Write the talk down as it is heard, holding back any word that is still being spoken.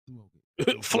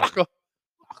Flocka.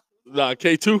 Nah,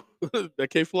 K2. That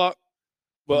K Flock.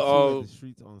 But K2 had the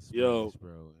streets on yo, smash,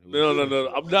 bro. It was no.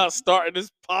 I'm not starting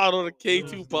this pod on a K2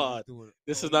 Those niggas pod. doing.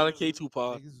 This Oh, is not a niggas, K2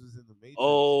 pod. niggas was in the Matrix.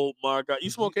 Oh my god. You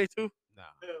Did smoke you? K2? Nah,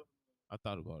 I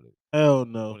thought about it Hell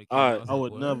no. when it came out. I Alright. was I like,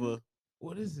 would what? never.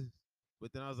 What is this?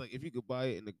 But then I was like, if you could buy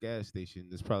it in the gas station,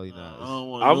 it's probably not. I don't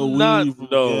want no I'm not weed from a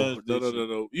no, gas no, no, station. no,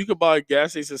 no. You can buy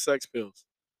gas station sex pills.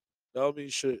 That don't mean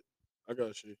shit. I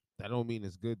got you. That don't mean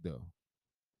it's good though.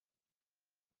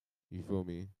 You feel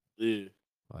me? Yeah.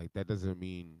 Like that doesn't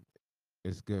mean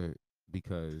it's good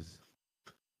because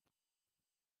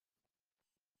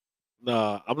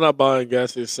Nah, I'm not buying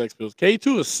gas station sex pills.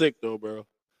 K2 is sick though, bro.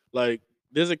 Like,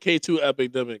 there's a K2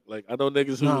 epidemic. Like, I know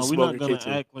niggas who Nah, was we're not smoking gonna K2.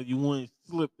 act like you want to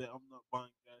slip that. I'm not buying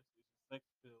gas station sex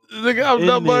pills. Nigga, I'm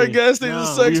not In buying there. gas station Nah,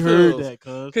 sex we heard pills. that,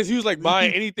 cuz. Cause he was like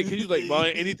buying anything. Cause he was like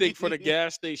buying anything for the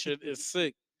gas station is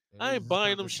sick. I niggas ain't is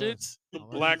buying starting them to trust. shits. Them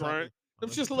Unless you're black talking, right. Them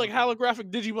unless you're shits look like talking,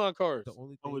 holographic Digimon cards. the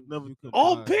only I would thing never you do could that.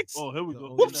 All buy. picks. Oh, here we The go.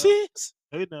 only, Whoopsies.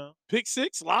 Hey now. Pick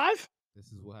six live. this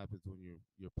is what happens when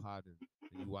you're podding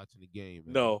and you watching the game.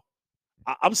 Man. No,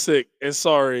 I'm sick and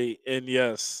sorry. And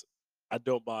yes, I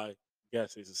don't buy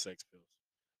gas station sex pills.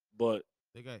 But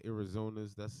They got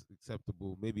Arizonas. That's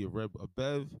acceptable. Maybe a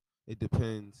Bev. It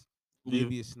depends. Yeah.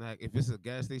 Maybe a snack. If it's a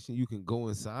gas station, you can go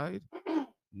inside.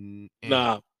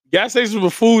 nah, gas stations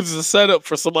with foods is a setup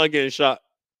for somebody getting shot.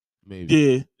 Maybe.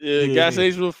 Yeah. Yeah, Yeah. gas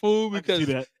Maybe. stations with food I can see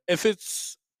because that. if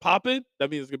it's popping, that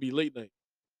means it's gonna be late night.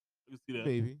 I can see that.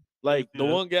 Maybe. Like see the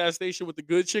that. one gas station with the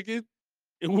good chicken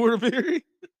in Waterbury.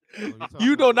 Oh, you talking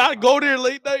You about do not go there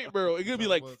late night, bro. It's You gonna be talking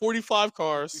like about 45 the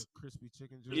cars. crispy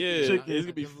chicken joint? Yeah, Yeah, chicken. it's I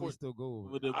gonna be definitely 40. still go over.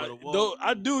 With it, I with a no, wall.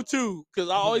 I do too, cause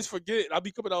I It be always like forget. I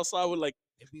be coming outside with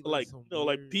it be like like some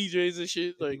like weird. PJs and shit.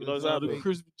 It be Like, like what's some No, the happening? fake.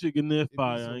 crispy chicken there It be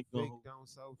fire. I some ain't gonna fake hold. down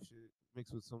south shit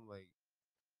mixed with some like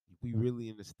we really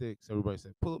in the sticks. Everybody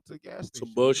said pull up to the gas Some station. We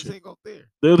just bullshit. ain't go there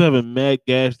They was having mad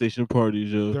gas station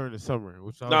parties, yo. during the summer,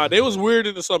 which I was Nah, just they was like, weird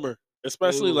in the summer, They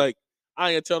especially was. like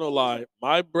I ain't tell no lie.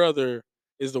 My brother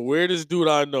is the weirdest dude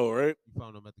I know, right? you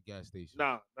found them at the gas station.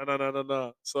 Nah.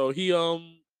 So he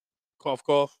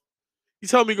cough. He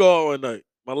told me go out one night.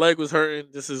 My leg was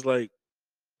hurting. This is like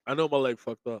I know my leg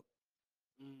fucked up.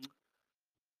 Mm,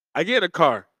 I get in a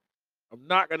car. I'm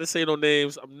not gonna say no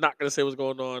names. I'm not gonna say what's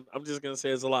going on. I'm just gonna say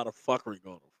there's a lot of fuckery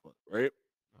going on, right?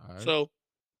 All right. So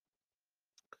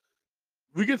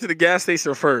we get to the gas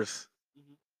station first.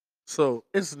 So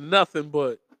it's nothing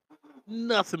but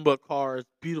cars,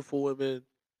 beautiful women,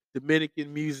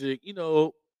 Dominican music.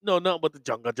 No, nothing but the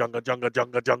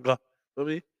junga. Feel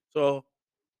me? So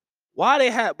why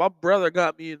they had my brother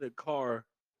got me in the car,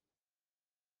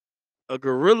 a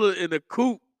gorilla in a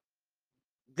coupe.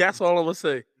 That's all I'm gonna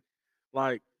say.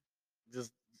 Like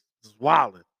just, just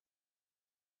wilding.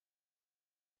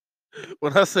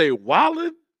 When I say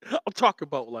wilding, I'm talking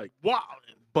about like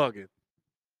wilding, bugging.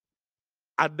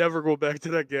 I never go back to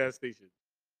that gas station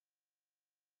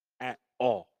at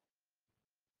all.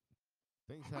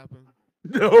 Things happen.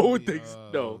 No, Definitely, thanks.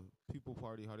 No, people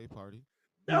party how they party.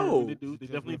 Yeah, they no. do. It's They definitely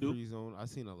definitely a do. free zone. I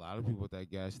seen a lot of people at that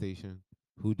gas station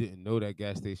who didn't know that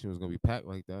gas station was gonna be packed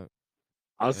like that,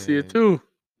 I see it and too.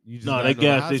 you just Nah, gotta that know the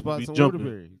gas hot station be spots in jumping.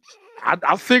 Waterbury.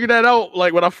 I figured that out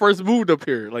like when I first moved up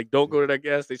here. Like, don't go to that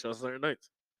gas station on certain nights.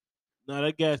 Nah,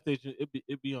 that gas station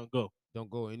it be on go. Don't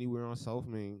go anywhere on South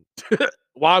Main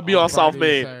Why be on on South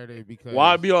Friday and Main? Saturday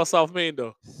Why because be on South Main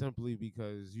though? simply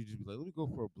because you just be like, let me go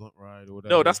for a blunt ride or No,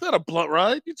 whatever, that's not a blunt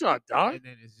ride. You trying to die? and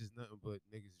then it's just nothing but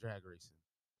niggas drag racing,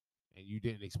 and you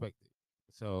didn't expect it.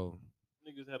 So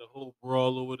Niggas had a whole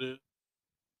brawl over there.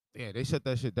 yeah, they shut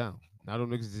that shit down. Now them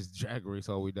niggas just drag race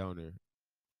all the way down there,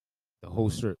 the whole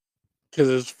strip, Because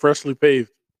it's freshly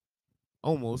paved.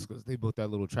 almost because they built that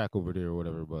little track over there or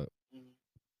whatever. But Mhm.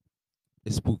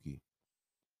 it's spooky.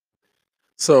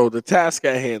 So the task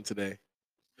at hand today,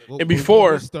 Well, and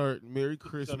before we before, start, Merry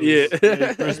Christmas. yeah,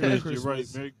 Merry Christmas. Merry You're right.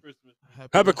 Christmas. Merry Christmas.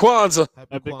 Happy Kwanzaa,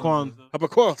 Happy Kwanzaa. Kwanzaa. Happy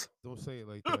Kwanzaa, Don't say it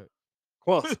like that.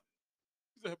 Kwanzaa,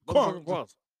 Happy motherfucking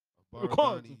Kwanzaa. Kwanzaa.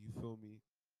 Baradani, you feel me?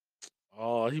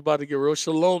 Oh, he about to get real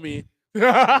shalomy.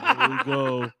 There we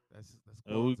go. That's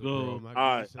There we Kwanzaa, bro. go. I'm not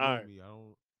All getting right.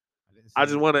 Shinomi. I didn't I say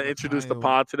just want to introduce the L'chaim.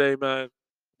 pod today, man.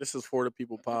 This is for the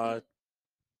people pod.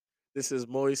 This is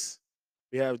Moist.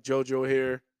 We have JoJo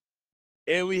here,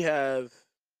 and we have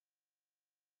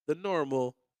the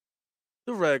normal,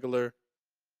 the regular,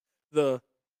 the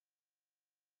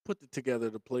put it together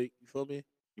the plate. You feel me?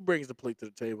 He brings the plate to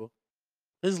the table.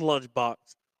 His lunchbox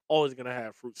always gonna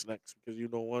have fruit snacks because you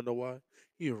don't want to know why.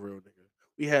 He a real nigga.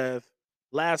 We have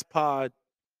last pod.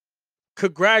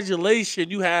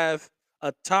 Congratulations, you have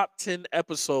a top 10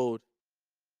 episode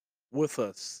with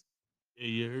us. Yeah,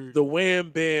 you heard. the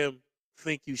Wham Bam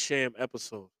Thank You Sham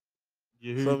episode.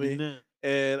 You Feel heard me me? now.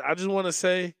 And I just want to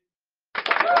say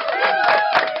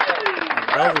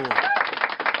another one.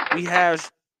 We have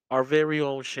our very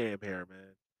own Sham here,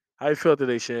 man. How you feel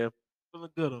today, Sham? Feeling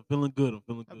good. I'm feeling good. I'm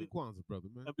feeling Happy good. Kwanzaa, brother,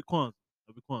 man. Happy Kwanzaa.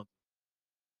 Happy Kwanzaa.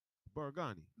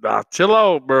 Bargani. Nah, chill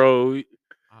out, bro. All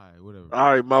right, whatever.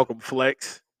 All right, Malcolm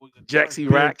Flex, We got Jaxie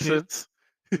Bear Cake. Raxons,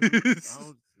 I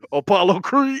don't, Apollo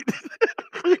Creed.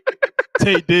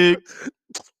 Tay Diggs.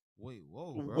 wait,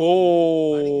 whoa, bro.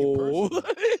 Why did it get Whoa.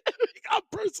 personal? He got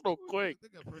personal quick. They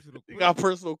got personal He quick. got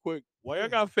personal quick. Why y'all Yeah.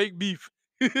 got fake beef?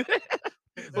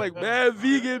 Like Wow. mad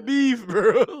vegan beef,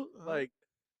 bro. Like,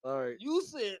 all right. You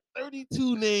said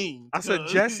 32 names. I said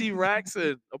cuz. Jesse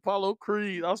Raxon, Apollo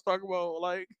Creed. I was talking about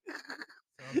like. So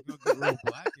I was gonna get real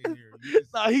black in here. You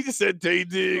just, Nah, he just said Tay you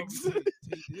Diggs. said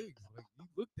Tay Diggs. Like you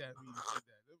looked at me and said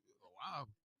that. Wow.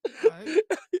 All right.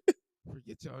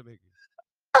 Forget y'all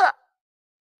niggas.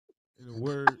 In a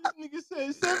word, This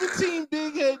nigga said 17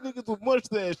 big head niggas with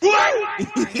mustache. they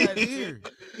had hair.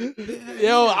 They had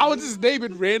Yo, hair, I was nigga. just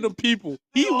naming random people.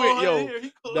 They He all went, had yo. hair.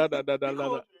 He No, called, no, no, no, he no, no.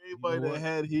 called You everybody know that what?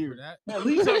 had For hair. that, At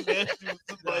least I matched you with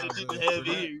somebody Nah, that didn't but have for that,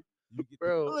 hair. you get the,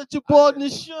 Bro. I let your I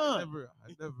baldness I shine. never,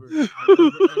 I never,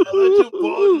 I let your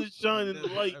baldness I shine in the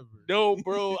never light. ever. No,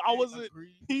 bro. I wasn't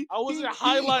Agreed. I wasn't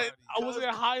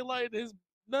highlighting his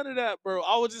none of that, bro.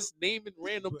 I was just naming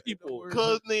random But in the people. words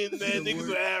Cuz of- name in mad the niggas words-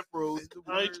 with afros. in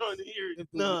the I ain't words- trying to hear it. if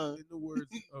the, Nah. In the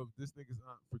words of this nigga's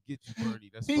aunt, forget you, Bernie.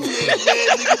 That's He fucked named up.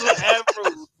 mad niggas with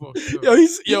afros. Fucked up.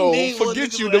 Yo, He named one forget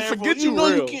nigga you, with the afro. forget You you know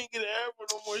you real. can't get an afro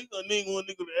no more. He gonna name one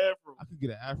nigga with an afro. I could get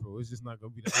an afro. It's just not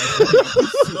gonna be the afro. I'm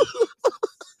used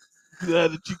to. You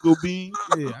had a Chico Bean.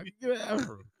 Yeah, I can get an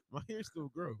afro. My hair still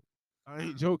grow. I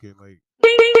ain't joking. Like,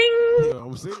 yo,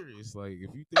 I'm serious. Like, if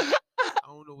you think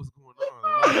I don't know what's going on,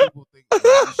 a lot of people think when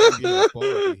you shave your head bald,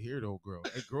 their hair don't grow.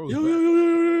 It grows Yo, back. yo, yo,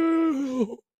 yo, yo,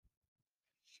 yo.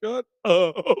 Shut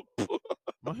up.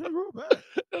 My hair grow back.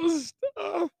 That was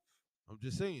stuff. I'm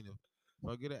just saying, if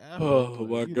I get an afro, Oh like,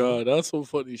 my you know, god, that's some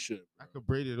funny shit. I could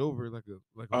braid it over like I'm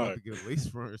All about right. to get a lace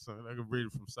front or something. I could braid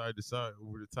it from side to side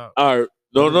over the top. All right.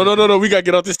 No, You no, know, no, like no, no. We gotta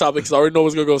get off this topic because I already know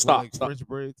what's gonna go. with, Stop. like Stop. French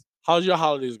braids. How's your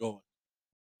holidays going?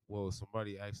 Well,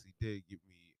 somebody actually did give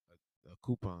me a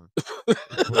coupon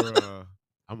for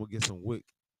I'm gonna get some wick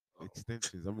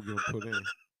extensions. I'm gonna get them put in.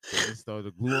 So install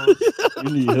the glue on.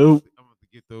 You need help. I'm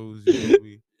gonna get those. You feel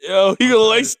me? Yo, he I'm gonna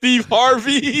like tired. Steve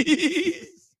Harvey.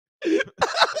 I'm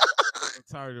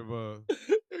tired of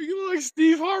You look like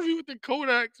Steve Harvey with the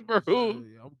Kodaks, bro. I'm getting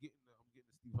the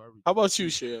Steve Harvey. How about you,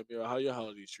 Sham? Yo, how your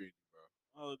holidays treating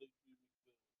you,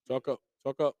 bro?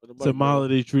 Talk up to the mic, Said my bro.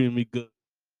 holiday treating me good.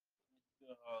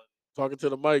 Talking to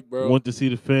the mic, bro. Went to see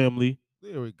the family.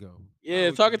 There we go. Yeah, Now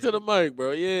we talking can to the hear you. mic,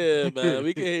 bro. Yeah, man,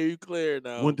 we can hear you clear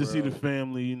now. Went to see the bro.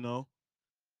 family. You know,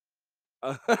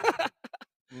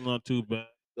 not too bad.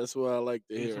 That's what I like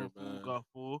to Ate hear, some food, man. got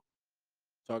full.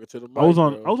 Talking to the mic, I was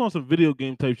on. bro. I was on some video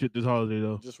game type shit this holiday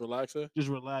though. Just relaxing. Just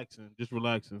relaxing. Just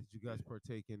relaxing. Did you guys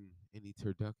partake in any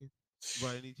turducken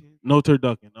by any chance? No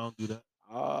turducken. I don't do that.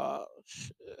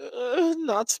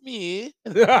 Not me. I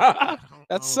That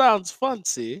don't- sounds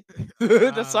fancy. I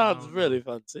That sounds don't really know.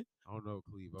 fancy. I don't know,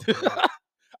 Cleve. I feel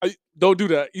like Don't do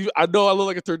that. I know I look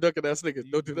like a turducken ass nigga.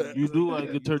 Don't do that. You do like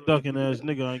a turducken ass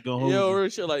nigga. I ain't gonna hold Yo, you. real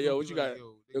shit. Like, yo, You'll what be you like, got?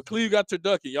 yo, Yo, niggas Cleve be got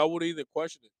turducken. Y'all wouldn't even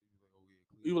question it. like, oh, yeah,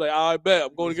 You Cleve. be like, I bet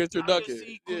I'm going to get I turducken. just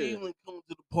see Yeah. Cleveland come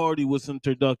to the party with some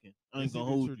turducken. I ain't It's gonna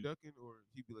either hold you. turducken or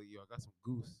he'd be like, yo, I got some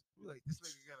goose. Be like, this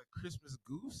nigga got a Christmas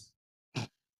goose?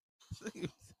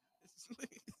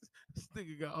 This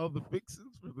nigga got all the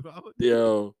fixings for the holiday.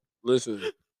 Yo, listen.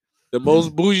 The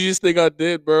most bougiest thing I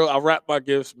did, bro, I wrapped my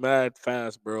gifts mad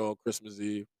fast, bro, on Christmas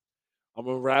Eve. I'm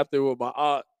gonna wrap it with my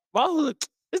aunt. My aunt was like,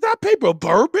 is that paper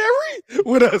Burberry?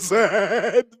 What I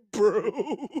said, bro.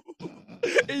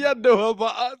 And y'all know how my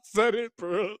aunt said it,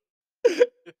 bro.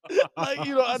 Like,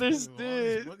 you don't You spending all this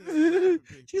understand. money on wrapping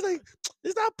paper, She's like,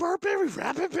 is that Burberry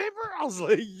wrapping paper? I was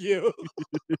like, yo,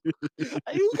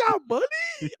 you got money?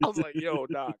 I was like, yo,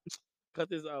 doc, cut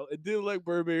this out. It didn't like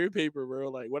Burberry paper, bro.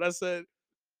 Like, when I said,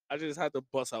 I just had to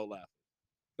bust out laughing.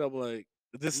 So I'm like,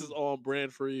 this is on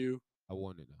brand for you. I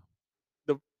want it now.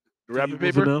 The So wrapping you want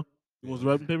paper? some now? You want some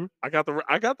wrapping paper? I got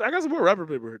some more wrapping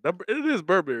paper. It is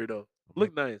Burberry though.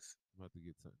 Look nice. I'm about to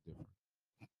get something different.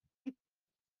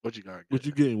 What you got? What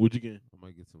you getting? What you getting? I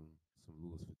might get some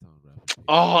Louis Vuitton wrapping paper.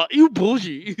 Oh, you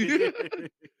bougie.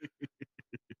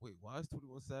 Wait, why is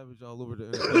 21 Savage all over the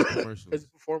NFL commercials? He's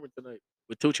performing tonight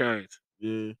with 2 Chainz.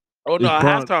 Yeah. Oh no, It's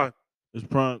prime. halftime. It's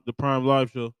the Prime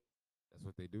Live show. That's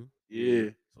what they do? Yeah,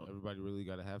 So everybody really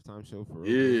got a halftime show for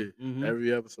real? yeah. Mhm.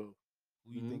 Every episode.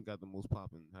 Who you Hmm. think got the most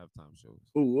popping halftime shows?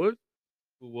 Who would?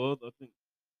 Who was? I think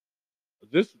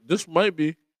This might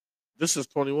be. This is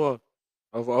 21.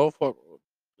 Oh fuck.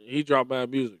 He dropped mad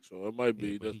music, so it might Yeah,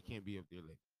 be but this. he can't be up there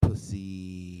like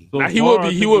pussy, so Now he far. would I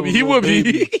be. He think it would be. was He Lil would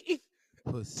Baby. be.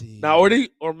 Now or pussy. they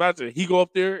or imagine he go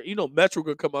up there. You know Metro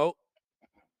could come out.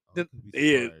 Oh, it Then could be some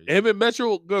yeah, fire. him and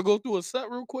Metro gonna go through a set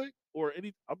real quick or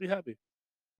any. I'll be happy.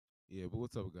 Yeah, but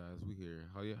what's up, guys? We here.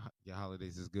 How your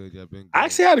holidays is good? Y'all been I good?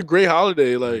 actually had a great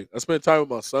holiday. Good. Like I spent time with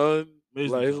my son.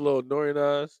 Amazing Like his time. little annoying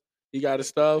ass. He got his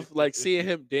stuff. Like seeing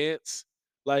him dance,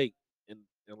 like and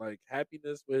like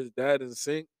happiness with his dad in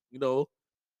sync. You know,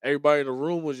 everybody in the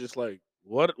room was just like,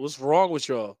 "What? What's wrong with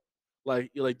y'all?"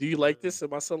 Like, you're like, "Do you like this?" And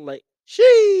my son like,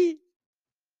 "She."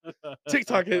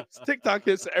 TikTok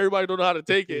hits. Everybody don't know how to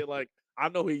take it. Like I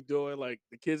know what he doing. Like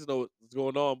the kids know what's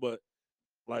going on, but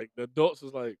like the adults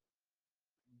was like,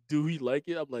 "Do he like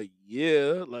it?" I'm like,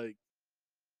 "Yeah." Like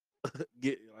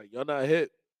get like y'all not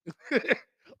hit.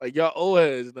 Like y'all old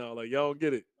heads now. Like y'all don't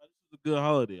get it. This is a good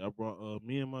holiday. I brought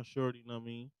me and my shorty. You know what I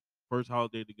mean? First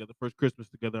holiday together. First Christmas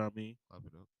together. I mean, Clap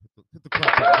it up. Hit the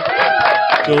clap button. Hit the clap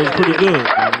button. so it was pretty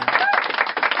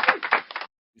good.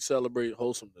 We celebrate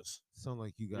wholesomeness. Sound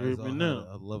like you You guys hear all me had now?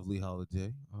 a lovely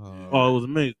holiday. Oh, it Yeah. was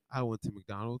amazing. I went to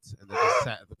McDonald's and then just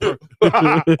sat at the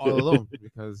park all Did alone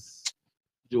because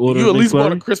Did you order a you at least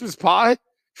bought a McFlurry? Christmas pie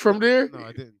from there? no,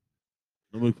 I didn't.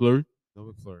 No McFlurry. No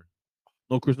McFlurry.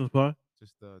 No Christmas pie.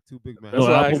 Just two Big That's No Macs,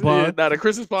 what I apple asked. Yeah, pie. nah, the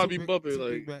Christmas pie two be big bumping. two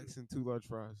Big Like Macs and two large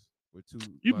fries with two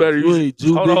you large better use. Wait,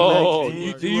 two Hold Big Macs on. two and You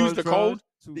large did two you use large the fries. code?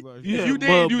 two large You If had you fries.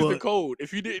 didn't mud use the butt. code,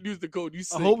 if you didn't use the code, you I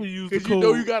sick. hope you used the Cause you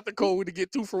know you code. got the code to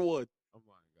get 2 for 1. I'm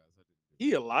lying, guys. I didn't do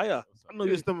He that. a liar. I'm I sorry. know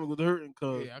your stomach was hurting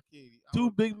cause Yeah, I can't eat.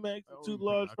 two Big Macs I and don't two even think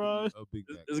large I could eat fries. a Big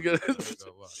Mac It's one good. day. I ain't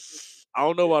gonna lie. I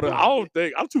don't know about it. I Pause. don't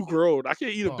think I'm too grown. I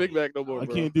can't eat a Big Pause. Mac no I more, I don't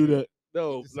bro. can't think do so. that. It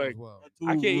No, just like sounds wild. Two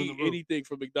I can't in a eat row. anything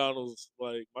from McDonald's.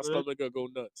 Like my Bro, stomach gonna go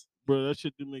nuts. bro, that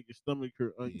shit do make your stomach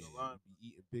hurt. I ain't Yeah, gonna lie. you be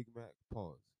eating Big Mac.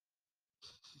 Pause.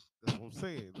 That's what I'm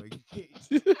saying. Like you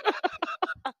can't.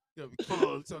 You gotta be careful. We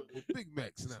Pause. talking about Big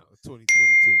Macs now.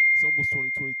 2022. It's almost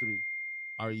 2023.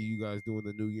 Are you guys doing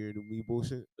the New Year, New Me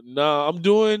bullshit? Nah, I'm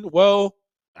doing well.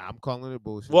 I'm calling it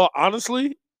bullshit. Well,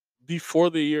 honestly, before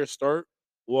the year start,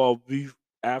 well,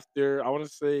 after I want to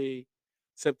say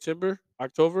September,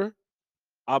 October,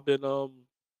 I've been Why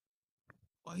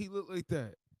he look like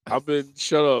that? I've been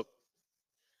shut up.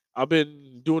 I've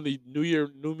been doing the New Year,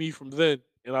 New Me from then,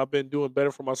 and I've been doing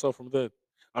better for myself from then.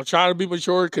 I'm trying to be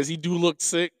mature because he do look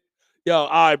sick. Yo,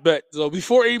 I bet. So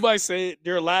before anybody say it,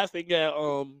 they're laughing at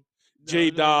No,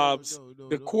 Jay no, no, Dobbs, no, no,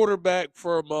 the no. quarterback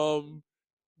from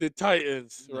the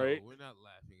Titans, No, right? we're not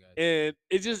laughing at you. And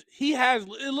it just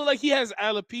it looked like he has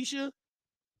alopecia,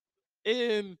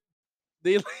 and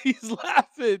they he's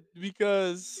laughing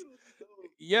because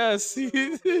yes,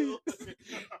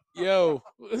 yo,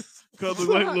 Cause look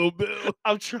like Little Bill.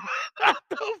 I'm trying not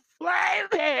to blame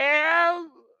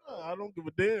him. I don't give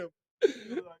a damn.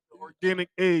 You look like the organic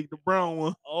egg, the brown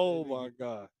one. Oh my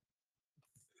god.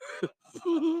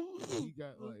 He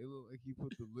got like it looked like he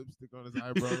put the lipstick on his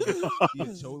eyebrows. He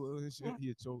a chola and shit. He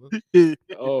a chola.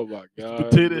 Oh my Mr.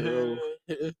 god, Potato bro.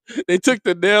 Head. They took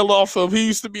the nail off him. He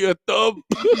used to be a thumb.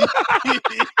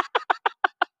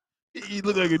 He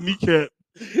look like a kneecap.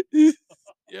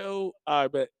 Yo, I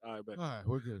bet. I bet. All right,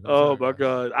 we're good. I'm Oh sorry, my guys.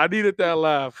 god. I needed that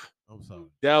laugh. I'm sorry.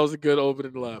 That was a good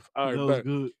opening laugh. All That right, was bet.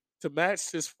 good. To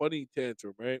match this funny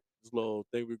tantrum, right? This little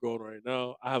thing we're going right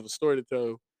now. I have a story to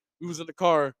tell. We was in the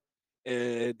car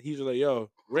and he was like, yo,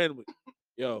 randomly,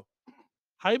 yo,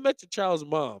 how you met your child's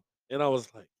mom? And I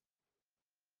was like,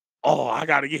 oh, I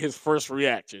gotta get his first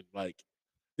reaction. Like,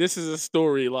 this is a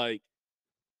story, like,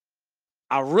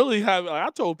 I really have I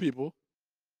told people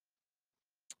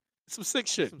some sick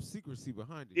There's shit. some secrecy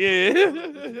behind it. Yeah.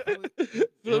 Feel it?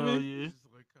 Feel Hell me? yeah. It's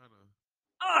just like kind of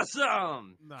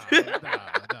Awesome! nah.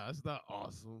 It's not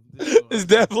awesome. This one, This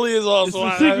definitely is There's also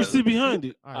some secrecy behind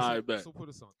it. all right, I bet. so put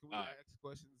us on. Can we All right. ask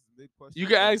questions, mid questions? You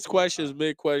can ask questions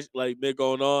mid question, like mid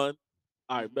going on.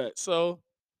 I Mhm. bet. So,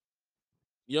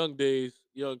 young days,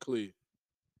 young Cleve.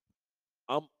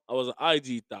 I was an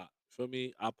IG thought. Feel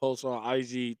me? I post on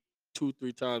IG 2,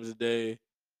 3 times a day,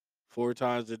 4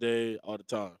 times a day, all the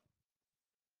time.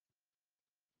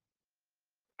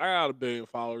 I got a billion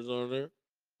followers on there.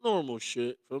 Normal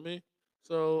shit. Feel me?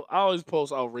 So I always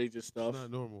post outrageous It's stuff. not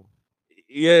normal.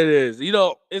 Yeah, it is. You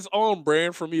know, it's on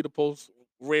brand for me to post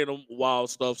random wild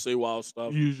stuff, say wild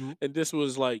stuff. Usual. And this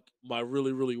was like my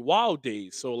really, really wild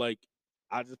days. So like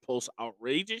I just post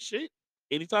outrageous shit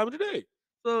any time of the day.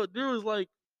 So there was like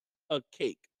a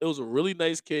cake. It was a really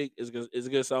nice cake. It's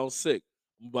gonna sound sick.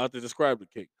 I'm about to describe the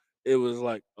cake. It was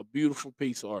like a beautiful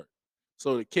piece of art.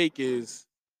 So the cake is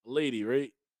a lady,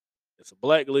 right? It's a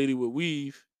black lady with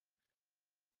weave,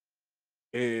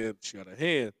 and she got a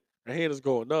hand. Her hand is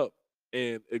going up,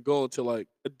 and it going to like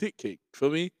a dick cake.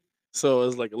 Feel me? So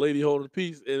it's like a lady holding a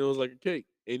piece, and it was like a cake.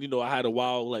 And I had a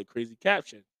wild, like crazy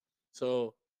caption.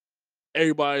 So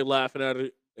everybody laughing at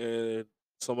it, and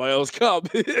somebody else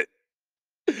commented,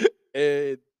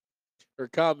 and her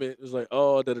comment was like,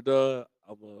 "Oh, da da da,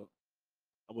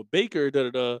 I'm a baker, da da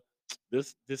da.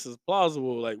 This is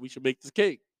plausible. Like we should make this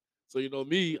cake." So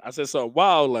me, I said something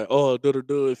wild like, "Oh, da da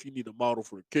da. If you need a model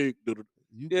for the cake, da da."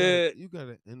 Yeah, You got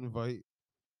an invite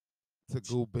to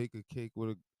go bake a cake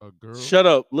with a girl shut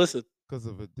up. Listen, because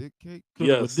of a dick cake.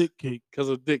 Because of a yes, dick cake. because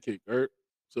of dick cake, right?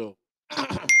 So What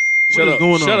shut is up,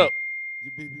 going shut on? up,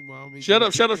 Your baby mom making shut a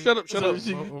up, dick shut up, cake. shut up, shut So up.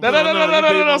 she, No, no, no, no, no, no, no, your no,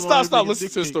 baby no, no. mama Stop, already stop. making Listen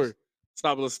dick to the story. cakes.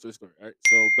 Stop and listen to the story. All right.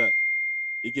 So bet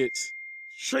it gets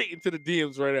straight into the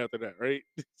DMs right after that, right?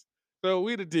 So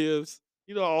we the DMs,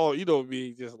 all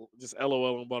me, just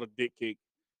LOL about a dick cake.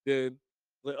 Then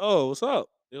like, oh, what's up?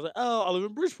 He was like, oh, I live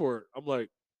in Bridgeport. I'm like,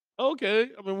 okay.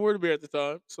 I'm in Waterbury at the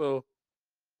time. So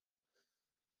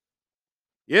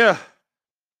yeah,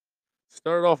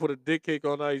 started off with a dick cake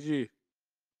on IG.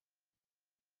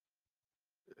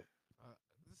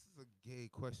 This is a gay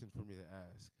question for me to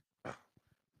ask,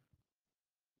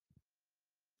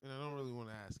 and I don't really want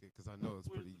to ask it because I know it's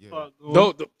Where's pretty the gay. spot going?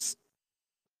 No,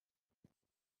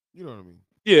 You know what I mean?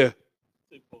 yeah.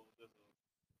 Take pause, that's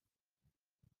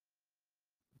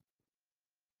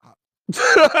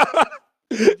all.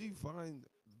 How'd you find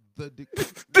the dick?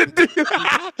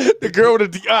 The girl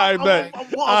with the D. I bet. I'm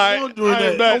I wondering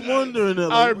that. bet. I'm wondering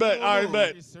that. I Like, what's bet. going I on?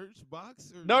 bet. Your search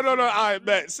box or No, no, no. search I history?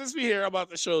 bet. Since we here, I'm about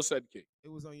to show said cake.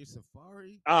 It was on your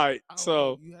Safari. All right. I don't know.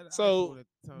 So, You had an so iPhone at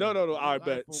the no, time. no, no. You I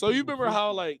bet. iPhone So you people remember how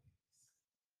freaky. like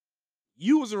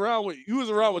you was around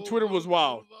when Twitter was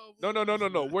wild. No, no, no, no,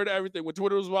 no. Where did everything when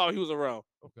Twitter was wild, he was around.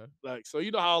 Okay. Like, so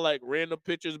how like random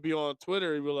pictures be on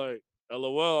Twitter, you be like,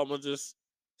 LOL, I'm gonna just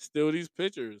steal these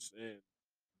pictures and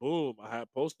boom, I had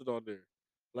posted on there.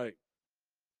 Like,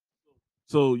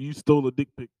 So you stole a dick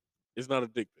pic. it's not a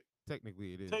dick pic.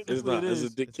 Technically, it is. It's Technically, it not. It's a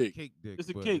is. dick It's a cake. cake dick, It's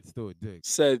a but cake. it's still a dick,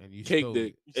 Said and you cake stole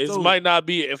dick. it. You It stole might it. not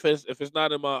be if it's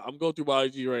not in my. I'm going through my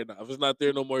IG right now. If it's not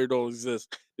there no more, it don't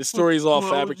exist. This story is all Why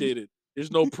would you? fabricated.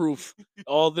 There's no proof.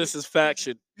 All this is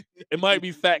faction. It might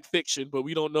be fact fiction, but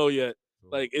we don't know yet. So,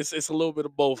 Like it's a little bit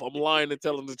of both. I'm lying and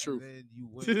telling the and truth. then you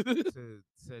went No, to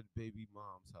said baby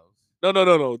mom's house. no, no,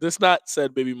 no. This not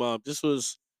said baby mom. This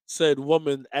was said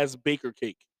woman as baker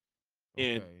cake.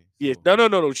 And Okay, yeah, so no, no,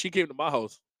 no, no. She came to my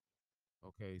house.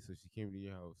 okay, so she came to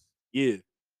your house Yeah,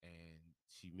 and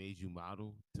she made you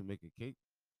model to make a cake.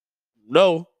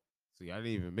 no, So y'all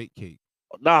didn't even make cake.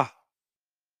 nah.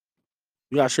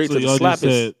 We got straight So to the y'all just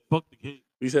slappers. said fuck the cake.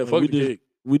 We said Like, fuck the cake.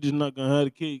 we just not gonna have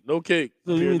the cake. No cake.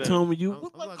 So you Period. ain't telling me you. I'm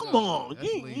Like, not come gonna lie, on,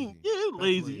 that's you lazy. ain't, yeah, it's That's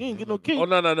lazy. lazy. You ain't I'm get not no gonna- Oh cake.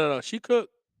 no, no, no, no. She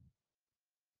cooked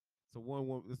So one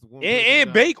woman, this is one and, person and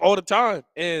job. bake all the time.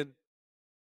 And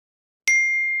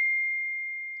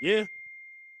yeah,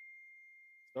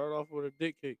 start off with a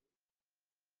dick cake.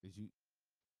 Is you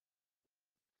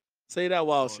Say that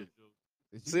wild Oh, shit.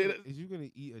 joke. Say that. is you gonna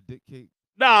eat a dick cake?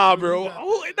 Nah, When you bro.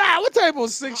 got Nah, what type of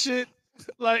sick shit?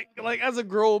 Like as a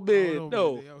grown I don't man, know, man.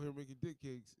 no. They out here making dick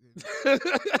cakes. And I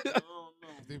don't know.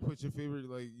 if they put your favorite,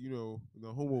 like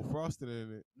the homo frosting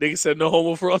in it. Nigga said no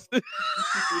homo frosting.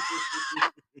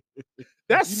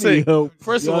 That's You sick. need help.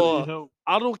 First of Y'all all, need help.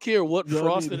 I don't care what Y'all need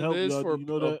frosting it help. is Y'all, for you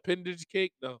know a that? appendage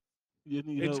cake. No, You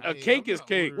need it's help. a Hey, cake I'm is not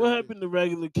cake. What ordering happened to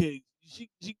regular cake? She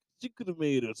could have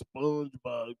made a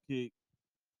SpongeBob cake.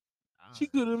 She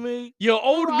could have made Yo, a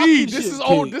old me. rocket This is ship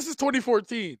old. cake. This is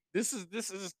 2014. This is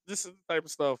the type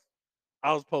of stuff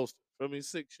I was posting. I mean,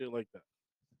 sick shit like that.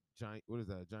 giant. What is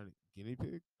that? Giant guinea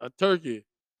pig? A turkey.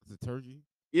 It's a turkey.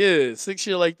 Yeah, sick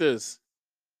shit like this.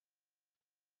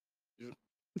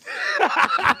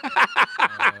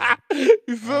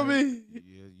 You feel All right. me?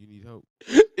 Yeah, you need help.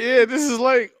 Yeah, this is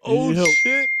like You need old help.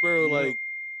 shit, bro. You need Like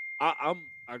help.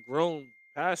 I grown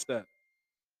past that.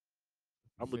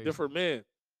 You I'm a say different man.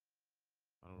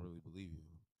 I don't really believe you.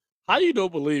 How you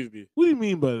don't believe me? What do you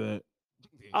mean by that?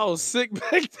 I was sick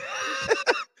back then.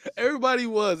 Everybody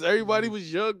was. Everybody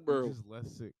was young, You're bro. just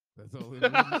less sick. That's all it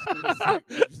is. You're still sick.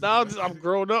 You're just Now less I'm sick.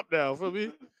 grown up now. Feel me?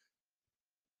 You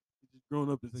just grown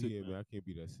up and So, sick, yeah, man. man, I can't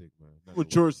be that sick, man. Not I'm no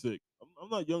mature way. sick. I'm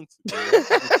not young sick. Man.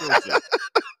 I'm mature sick.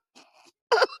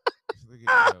 Just look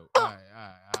at help. All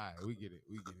right. We get it.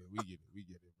 We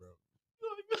get it, bro.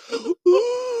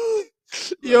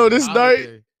 Yo, Like a this night,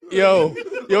 holiday.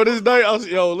 yo, this night,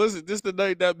 listen, this the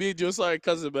night that me and Josiah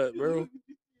cousin met, bro.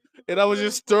 And I was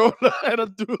just throwing and I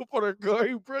threw up on her car.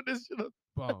 He brought this shit up.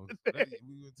 Bombs. We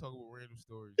gonna talk about random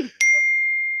stories.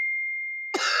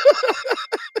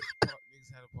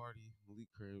 Niggas had a party, Malik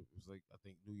crib. It was like I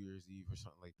think New Year's Eve or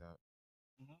something like that.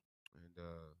 And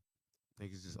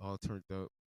niggas just all turned up,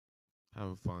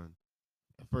 having fun.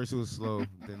 At first it was slow,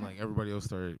 then like everybody else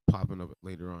started popping up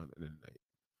later on in the night.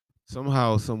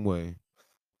 Somehow, some way,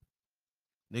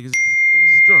 niggas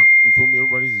is drunk. You feel me?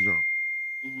 Everybody's drunk.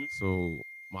 So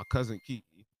my cousin Kiki,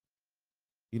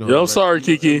 Yeah, I'm sorry,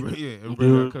 Kiki.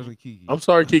 everybody got cousin Kiki. I'm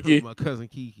sorry, Kiki. My cousin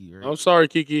Kiki, right? I'm sorry,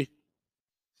 Kiki.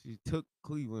 She took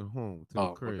Cleveland home to the Oh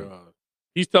my crib, god,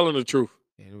 he's telling the truth.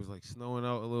 and it was like snowing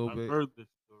out a little I've bit, heard this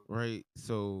story. right?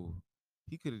 So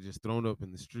he could have just thrown up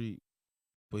in the street,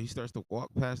 but he starts to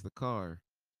walk past the car,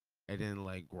 and then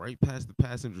like right past the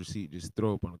passenger seat, just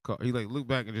throw up on the car. He like looked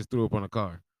back and just threw up on the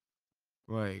car,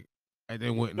 like, and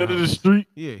then went in the Into the house. street.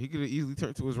 Yeah, he could have easily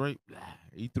turned to his right.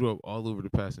 He threw up all over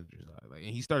the passenger side, like, and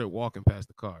he started walking past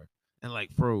the car and like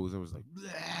froze and was like,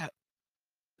 blah.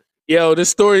 Yo, this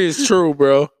story is true,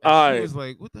 bro. And All she right, was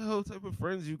like, "What the hell type of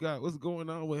friends you got? What's going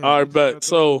on with him? all He right, just gonna bet.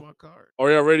 throw up So, in my car."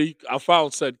 are y'all ready? I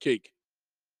found said cake.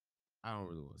 I don't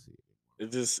really want to see it.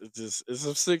 It's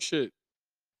some sick shit.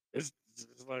 It's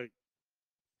like,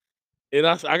 and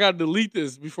I gotta delete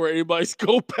this before anybody's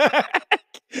go back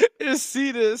and see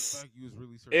In this. fact, you was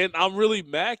really And searching. I'm really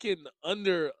macking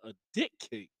under a dick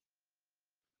cake.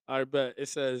 I bet it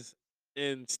says,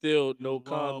 and still no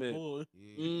comment.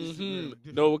 Yeah, Instagram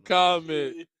different, No bro.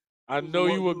 comment. I It was a know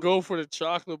you wild- would go for the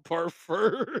chocolate part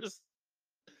first.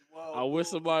 Wow, I wish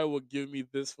bro. somebody would give me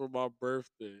this for my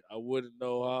birthday. I wouldn't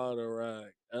know how to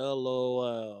react.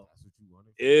 LOL. That's what you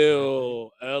wanted for your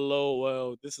birthday. Ew.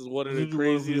 LOL. This is one of That's the what you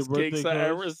wanted for your craziest cakes birthday, I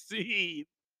cuz? ever seen.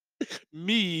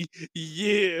 Me,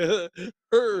 yeah.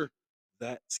 Her,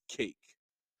 that's cake.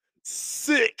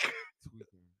 Sick. Tweaking.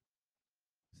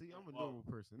 See, I'm a Wow. normal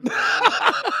person.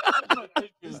 It's like ice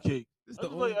cream cake. This is I the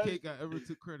just like only ice cake I cream ever cake.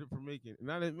 took credit for making,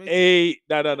 and I didn't make it. Hey,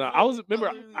 no. I was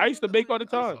remember I used to bake all the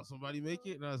I time. saw somebody make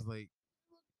it, and I was like,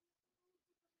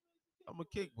 "I'm a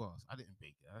cake boss." I didn't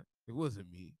bake that. It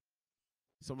wasn't me.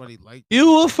 Somebody liked it.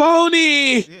 You a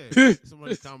phony. Yeah,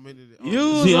 somebody commented it on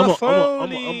You there. See, a I'm a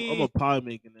phony. pie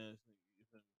making ass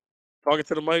nigga. Talking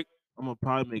to the mic. I'm a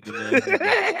pie making ass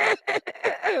nigga.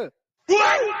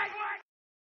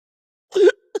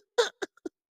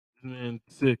 Man,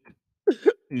 sick.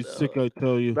 He's sick, I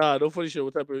tell you. Nah, no funny shit.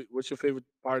 What's your favorite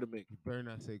pie to make? You better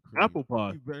not say cream. Apple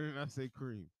pie. You better not say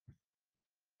cream.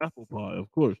 Apple pie, of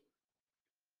course.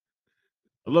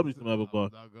 I love me some apple pie.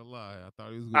 I'm not gonna lie. I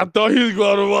thought he was I gonna. thought he was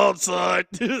going to outside.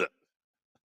 I thought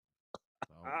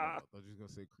you was gonna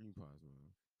say cream pies,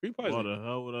 man. Cream pie's Why like- the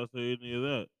hell would I say any of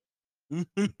that?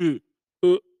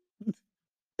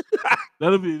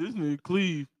 That'll be this nigga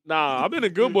Cleve. Nah, I've been a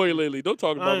good boy lately. Don't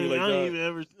talk about me like I ain't that.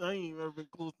 even ever been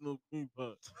close to no cream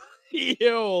pie.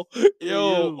 Yo,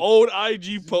 yo. old IG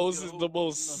Just post get is a the whole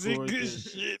most fucking knuckle right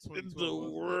sickest there. shit in the 2012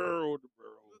 was. world, bro.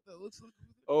 What that looks like?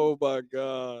 Oh my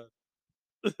god.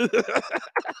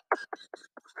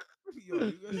 Yo, you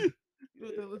know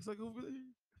what that looks like over there?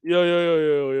 Yo, You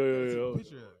gotta take a yo.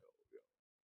 picture of that.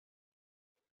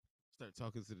 Start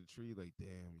talking to the tree like,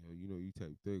 damn, yo, you know you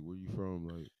type thick. Where you from?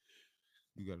 Like,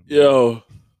 you got a man. Yo.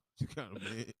 You got a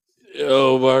man.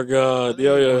 Oh my I god. didn't even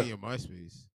go Yo. on your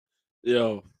MySpace.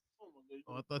 Yo.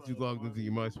 Oh, I thought you logged into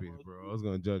your MySpace, bro. I was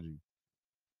gonna judge you.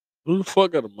 Who the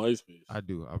fuck got a MySpace? I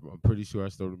do. I'm pretty sure I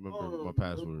still remember my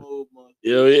password.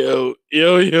 Yo,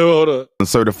 hold up.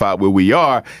 Certified where we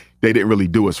are, they didn't really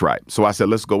do us right. So I said,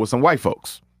 let's go with some white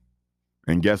folks.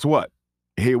 And guess what?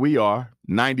 Here we are,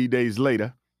 90 days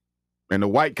later, and the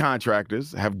white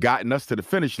contractors have gotten us to the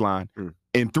finish line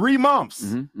in 3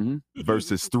 months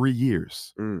versus 3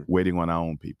 years waiting on our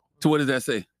own people. So what does that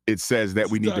say? It says that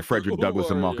we need the Dr. Frederick Douglass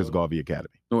and Umar, Marcus yo. Garvey Academy.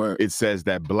 Or It says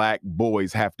that black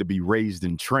boys have to be raised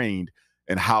and trained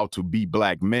in how to be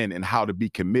black men and how to be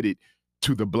committed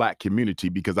to the black community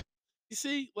because You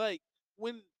see, like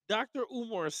when Dr.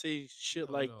 Umar says shit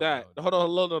No, like no, that. no,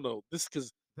 Hold on, no. This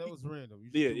because That was random. You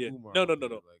Yeah, threw yeah. Umar No, out no. there.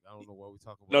 Like, I don't know why we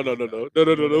talk about no. this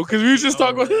guy, Because we was just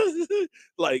talking about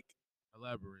like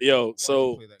Elaborate. yo. Why'd you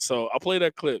So play that so I play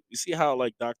that clip. You see how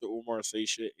like Dr. Umar say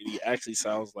shit and he actually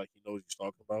sounds like he knows what he's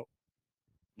talking about.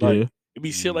 Like Yeah. it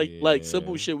be shit like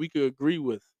simple Yeah. shit we could agree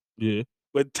with, Yeah.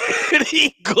 but then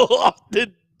he go off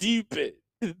the deep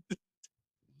end.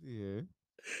 Yeah.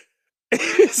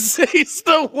 Says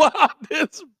the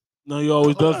wildest. No, he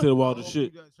always does say the I wildest hope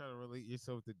shit. You're not trying to relate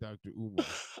yourself to Dr. Umar.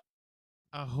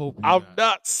 I hope you I'm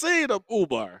not saying I'm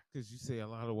Umar. because you say a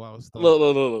lot of wild stuff.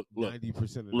 Look.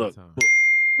 90% of Look. the time.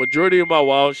 Majority of my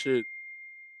wild shit,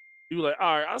 he be like,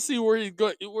 all right, I see where he's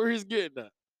getting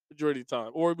at majority of the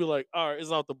time. Or he'd be like, all right,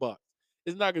 it's out the box.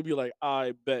 It's not gonna be like,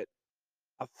 I bet.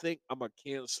 I think I'm gonna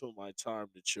cancel my time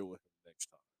to chill with him next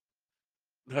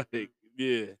time. Like,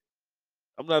 yeah,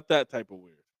 I'm not that type of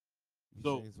weird. You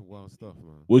So saying some wild stuff,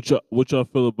 man. what y'all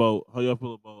feel about how y'all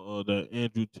feel about that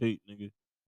Andrew Tate nigga?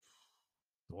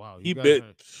 Wow, He bit.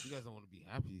 you guys don't want to be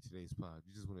happy today's pod.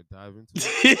 You just want to dive into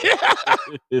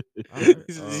it. All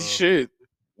right. Shit.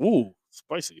 Woo,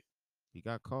 spicy. He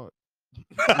got caught.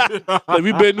 Like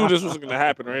we been knew this was gonna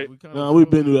happen, right? We kind Nah, we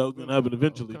been knew that was gonna happen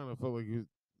eventually. We kind of felt like he was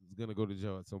gonna go to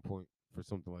jail at some point for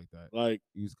something like that. Like,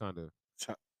 He was kind of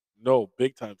no,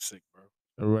 big time sick,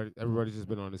 bro. everybody's just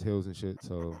been on his heels and shit.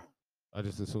 So I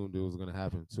just assumed it was gonna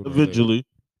happen sooner or Eventually.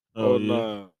 Oh, Yeah.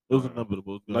 nah. It was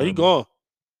inevitable. Nah, he gone.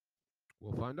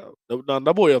 We'll find out. Nah,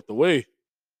 that boy up the way.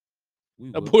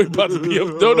 We That will. boy about to be up.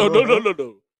 No. He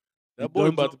That boy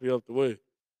done about so? to be up the way.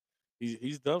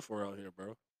 He's done for out here,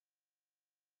 bro.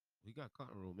 We got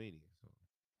caught in Romania.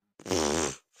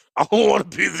 So I don't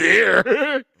want to be there.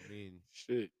 I mean,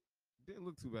 Shit. didn't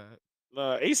look too bad.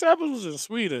 Nah, ASAP was in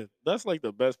Sweden. That's like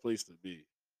the best place to be.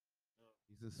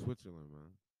 He's in Switzerland,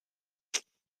 man.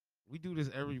 We do this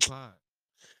every pod.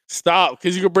 Stop,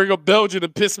 because you can bring up Belgium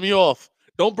and piss me off.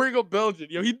 Don't bring up Belgium.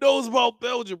 Yo, he knows about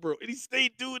Belgium, bro. And he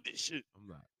stayed doing this shit. I'm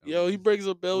not. Yo, he brings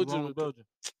up What's wrong Belgium. with Belgium?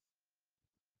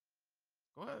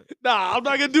 Go ahead. Nah, I'm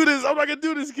not gonna do this. I'm not gonna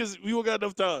do this because we don't got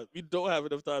enough time. We don't have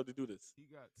enough time to do this. He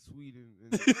got Sweden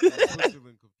and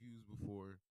Switzerland confused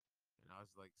before, and I was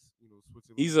like,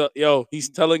 Switzerland. He's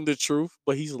telling the truth,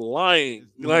 but he's lying.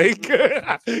 It's Like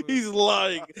Switzerland. he's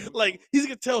lying. Like he's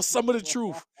gonna tell some of the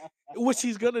truth, which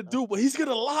he's gonna do, but he's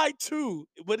gonna lie too.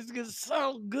 But it's gonna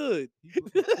sound good.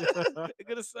 It's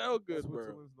gonna sound good, bro.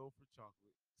 Switzerland's known for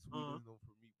chocolate. Sweden's known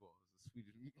for meatballs.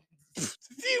 Sweden.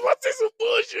 See, what's this some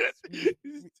bullshit?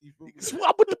 You feel me?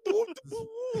 Swap with the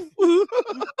boo.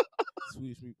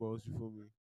 Swedish meatballs, you feel me?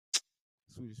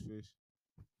 Swedish fish.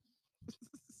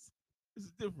 It's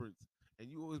a difference. And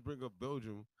you always bring up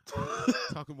Belgium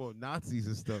talking about Nazis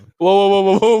and stuff.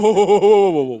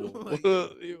 Whoa. Like,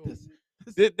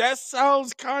 That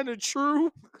sounds kind of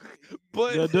true,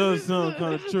 but That does sound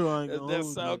kind of true. I ain't gonna that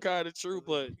hold sound you. kind of true,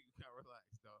 but you gotta relax,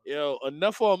 dog. yo,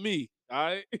 enough on me. All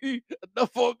right,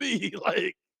 enough on me.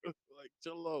 Like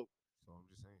chill out. So I'm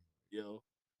just saying, Yo,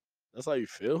 that's how you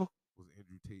feel. was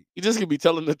Andrew Tate. You just gonna be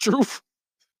telling the truth.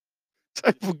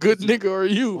 Type of good nigga are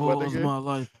you, my All nigga? my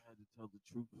life, I had to tell the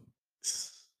truth.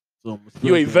 So I'ma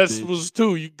You ate spread that bitch. vegetables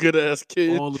too, you good ass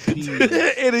kid. All the peas.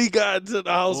 And he got into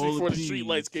the house All before the peas. street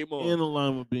lights came on. And the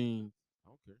lima beans. I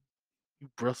don't care. You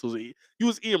Brussels eat. You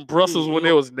was eating Brussels when Yeah.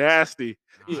 it was nasty.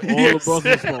 Yeah, all Yes. the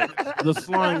Brussels sprouts. The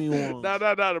slimy ones.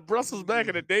 Nah. The Brussels back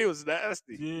in the day was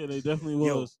nasty. Yeah, they definitely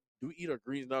Yo, was. do we eat our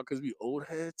greens now because we old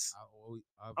heads?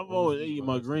 I've always eaten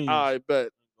my greens. I bet.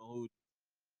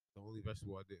 The only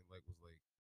vegetable I didn't like was like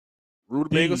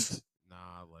Rutabagas. Peas.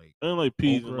 like I don't like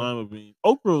peas and okra. lima beans.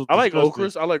 Okra was I like disgusting.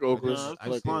 okras. I like I okras. just, Nah, I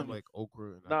just slimy. didn't like okra.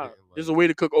 And I Nah, didn't like, there's a way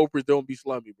to cook okras. Don't be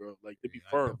slimy, bro. Like they be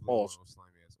I firm. definitely don't Pause. want no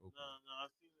slimy ass okra. Nah, I've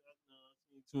seen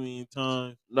it too many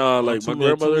times. Nah, like my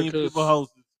grandmother. Too many people Cause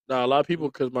houses. nah, a lot of people.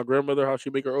 Cause my grandmother, how she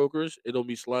make her okras, it don't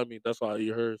be slimy. That's why I eat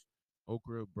hers.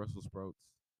 Okra, Brussels sprouts,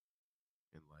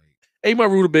 and like Ate my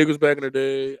rutabagas back in the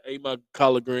day. Ate my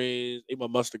collard greens. Ate my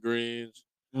mustard greens.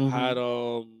 Mhm. Had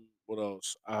what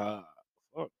else?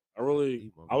 Fuck. I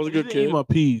was a You good didn't eat kid. my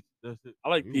peas. That's it. I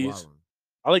like you peas. wildin'.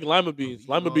 I like lima beans.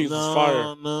 Lima no, beans is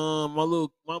fire. Nah, my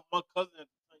cousin at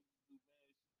the time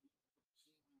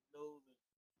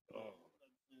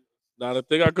Now the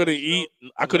thing I couldn't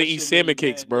eat salmon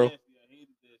cakes, bro.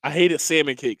 I hated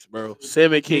salmon cakes, bro.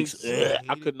 Salmon cakes.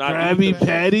 I could not Krabby eat them.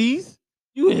 Patties?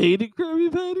 You hated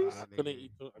Krabby Patties? I couldn't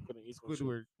eat them. I couldn't eat them. shit.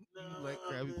 Squidward, you like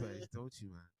Krabby Patties, don't you,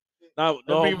 man?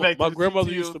 No, bring it back my to the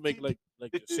grandmother used to CTO. make like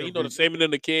you know the salmon in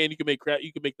the can. You can make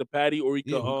you can make the patty, or you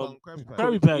Yeah, can we call them Krabby Krabby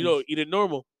Patties. Patties. you know eat it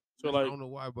normal. So I like don't know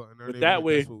why, but in our but that neighborhood,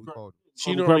 way- that's what we called it.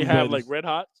 she Krabby normally have Patties. like red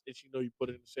hots, and you put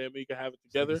it in the salmon. You can have it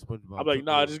It's like a together. SpongeBob I'm like,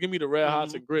 nah, cookie just give me the red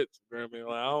hots Mhm. and grits, grandma.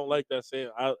 Like I don't like that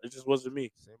salmon. It just wasn't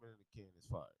me. salmon in the can is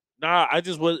fire. Nah,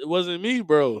 it wasn't me,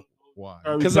 bro. Why?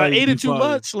 Krabby Because I Patties ate be it too fire.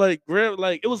 much. Like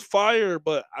it was fire,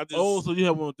 but I just Oh, so you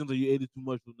have one of the things that you ate it too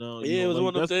much, but now you yeah, it don't was like one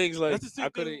of that's- the things like that's the same I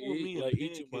thing couldn't with me eat and like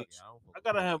eat too pancakes. much. Yeah, I don't fuck I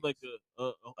gotta with have like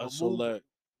pancakes. A move. select.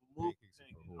 Move Pancakes are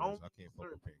pancake. for I whores. don't I can't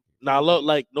fuck with pancakes. Nah, look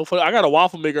like no fuck. I got a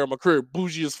waffle maker in my crib,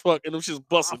 bougie as fuck, and them shit's I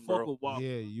busting, fuck bro. with waffle.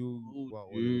 Yeah, you Oh, bought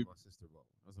one dude. with my sister bought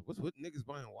one. I was like, what niggas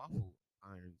buying waffle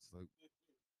irons? Like,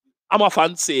 I'm a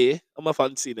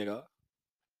fancy nigga.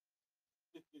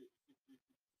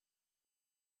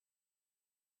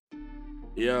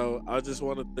 Yo, I just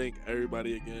want to thank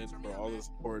everybody again for all the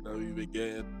support that we've been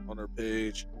getting on our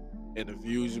page and the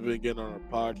views we've been getting on our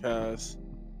podcast.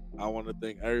 I want to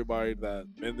thank everybody that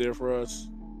been there for us.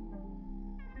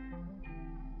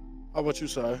 How about you,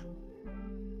 Si? Yeah.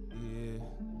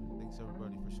 Thanks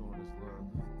everybody for showing us love.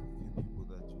 The few people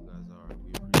that you guys are,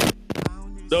 we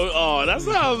appreciate it. No, oh, that's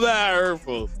Please not don't. that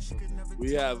hurtful. It's okay.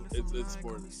 We have it's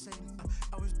more than Shout out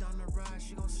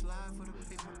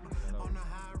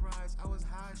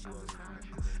to you all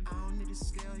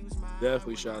tonight.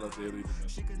 definitely shout out Daily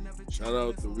Domestic. Shout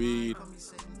out the Weed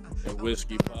and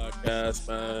Whiskey Podcast,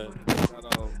 man. Shout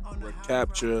out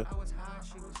Recapture.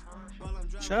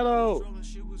 Shout out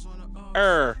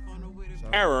Error.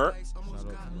 Error. Shout out to my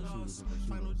shooters and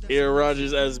my shooters. Aaron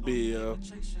Rodgers SB, yo.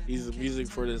 He's the music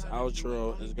for this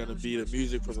outro. Is gonna be the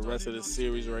music for the rest of this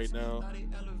series right now.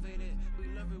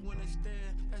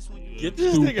 Get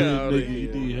this Stupid nigga out of nigga, you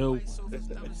need here. help.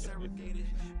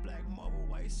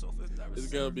 It's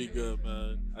gonna be good,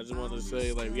 man. I just want to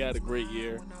say, like, we had a great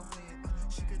year,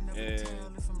 and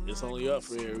it's only up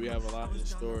for here. We have a lot in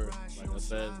store. Like I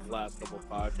said, in the last couple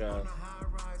podcasts,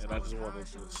 and I just want to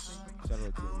just Shout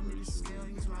out to Embrace Your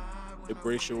Ways.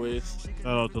 embrace your ways.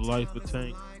 Shout out to Life of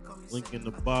Tank. Link in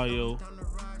the bio.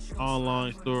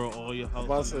 Online store, all your I'm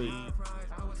about house to say- needs.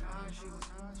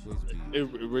 Sway speed.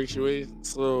 Embrace your ways.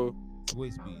 So Sway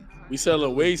speed. we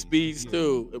selling waist beads Yeah,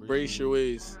 too. Embrace your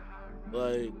ways.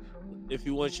 Like, if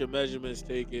you want your measurements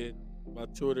taken, my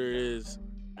Twitter is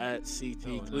at CT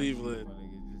No, not you, Cleveland. my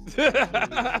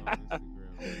nigga.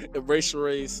 Just Embrace Your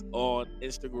Ways on Instagram.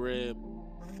 Embrace your race on Instagram,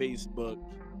 Facebook,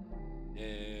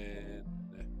 and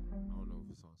I don't know if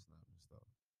it's on Snap and stuff.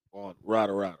 on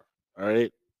Rada. All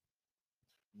right,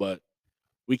 but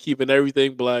we keeping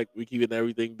everything black. We keeping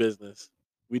everything business.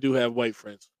 We do have white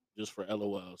friends, just for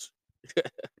LOLs.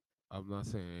 I'm not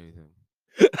saying anything.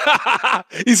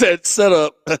 He said, "Set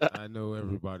up." I know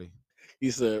everybody.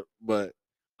 He said, but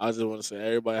I just want to say,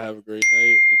 everybody have a great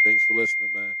night and thanks for listening,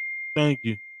 man. Thank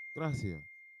you. Gracias.